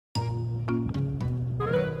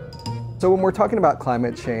So when we're talking about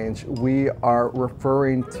climate change, we are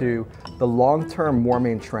referring to the long-term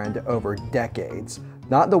warming trend over decades,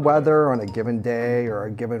 not the weather on a given day or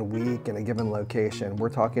a given week in a given location. We're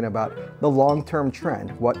talking about the long-term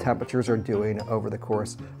trend, what temperatures are doing over the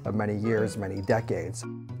course of many years, many decades.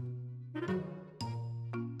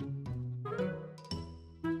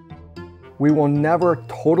 We will never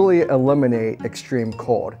totally eliminate extreme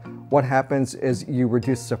cold. What happens is you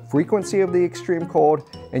reduce the frequency of the extreme cold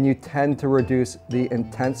and you tend to reduce the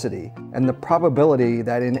intensity and the probability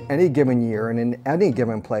that in any given year and in any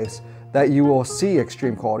given place that you will see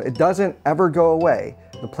extreme cold. It doesn't ever go away.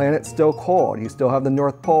 The planet's still cold. You still have the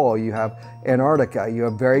North Pole, you have Antarctica, you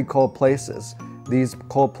have very cold places. These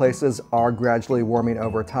cold places are gradually warming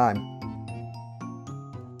over time.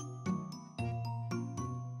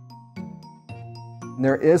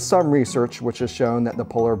 There is some research which has shown that the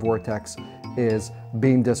polar vortex is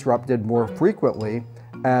being disrupted more frequently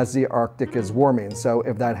as the Arctic is warming. So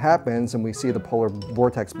if that happens and we see the polar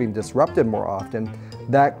vortex being disrupted more often,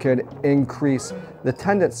 that could increase the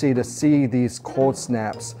tendency to see these cold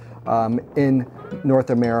snaps in North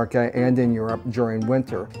America and in Europe during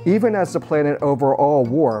winter. Even as the planet overall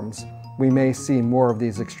warms, we may see more of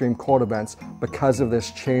these extreme cold events because of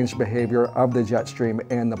this changed behavior of the jet stream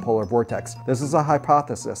and the polar vortex. This is a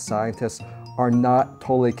hypothesis. Scientists are not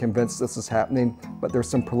totally convinced this is happening, but there's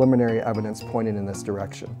some preliminary evidence pointing in this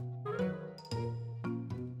direction.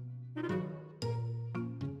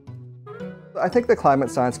 I think the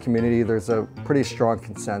climate science community, there's a pretty strong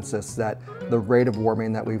consensus that the rate of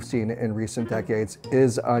warming that we've seen in recent decades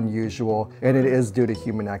is unusual, and it is due to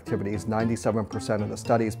human activities. 97% of the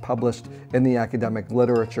studies published in the academic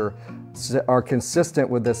literature are consistent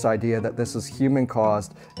with this idea that this is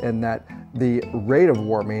human-caused and that the rate of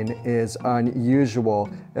warming is unusual,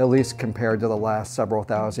 at least compared to the last several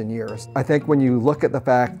thousand years. I think when you look at the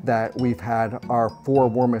fact that we've had our 4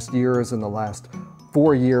 warmest years in the last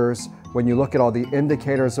 4 years, when you look at all the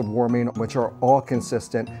indicators of warming, which are all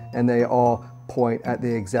consistent and they all point at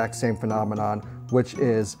the exact same phenomenon, which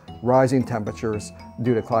is rising temperatures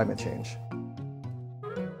due to climate change.